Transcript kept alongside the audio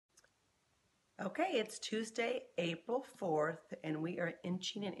Okay, it's Tuesday, April 4th, and we are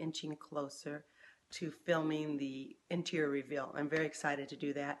inching and inching closer to filming the interior reveal. I'm very excited to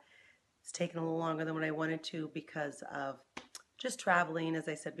do that. It's taken a little longer than what I wanted to because of just traveling, as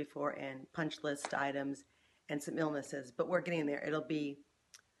I said before, and punch list items and some illnesses, but we're getting there. It'll be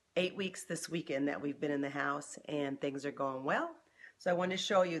 8 weeks this weekend that we've been in the house and things are going well. So I wanted to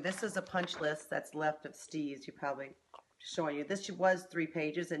show you, this is a punch list that's left of Steve's. You probably showing you. This was 3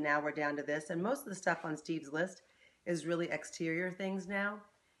 pages and now we're down to this. And most of the stuff on Steve's list is really exterior things now.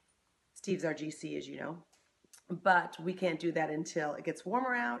 Steve's our GC, as you know. But we can't do that until it gets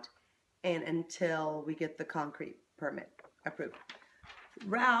warmer out and until we get the concrete permit approved.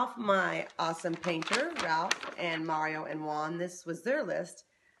 Ralph, my awesome painter, Ralph and Mario and Juan, this was their list.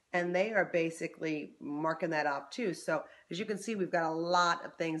 And they are basically marking that off too. So as you can see, we've got a lot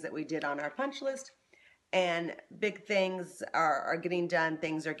of things that we did on our punch list. And big things are getting done.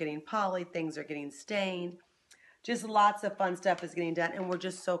 Things are getting poly. Things are getting stained. Just lots of fun stuff is getting done. And we're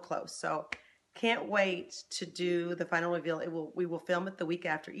just so close. So can't wait to do the final reveal. We will film it the week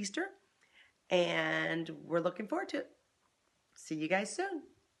after Easter. And we're looking forward to it. See you guys soon.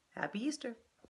 Happy Easter.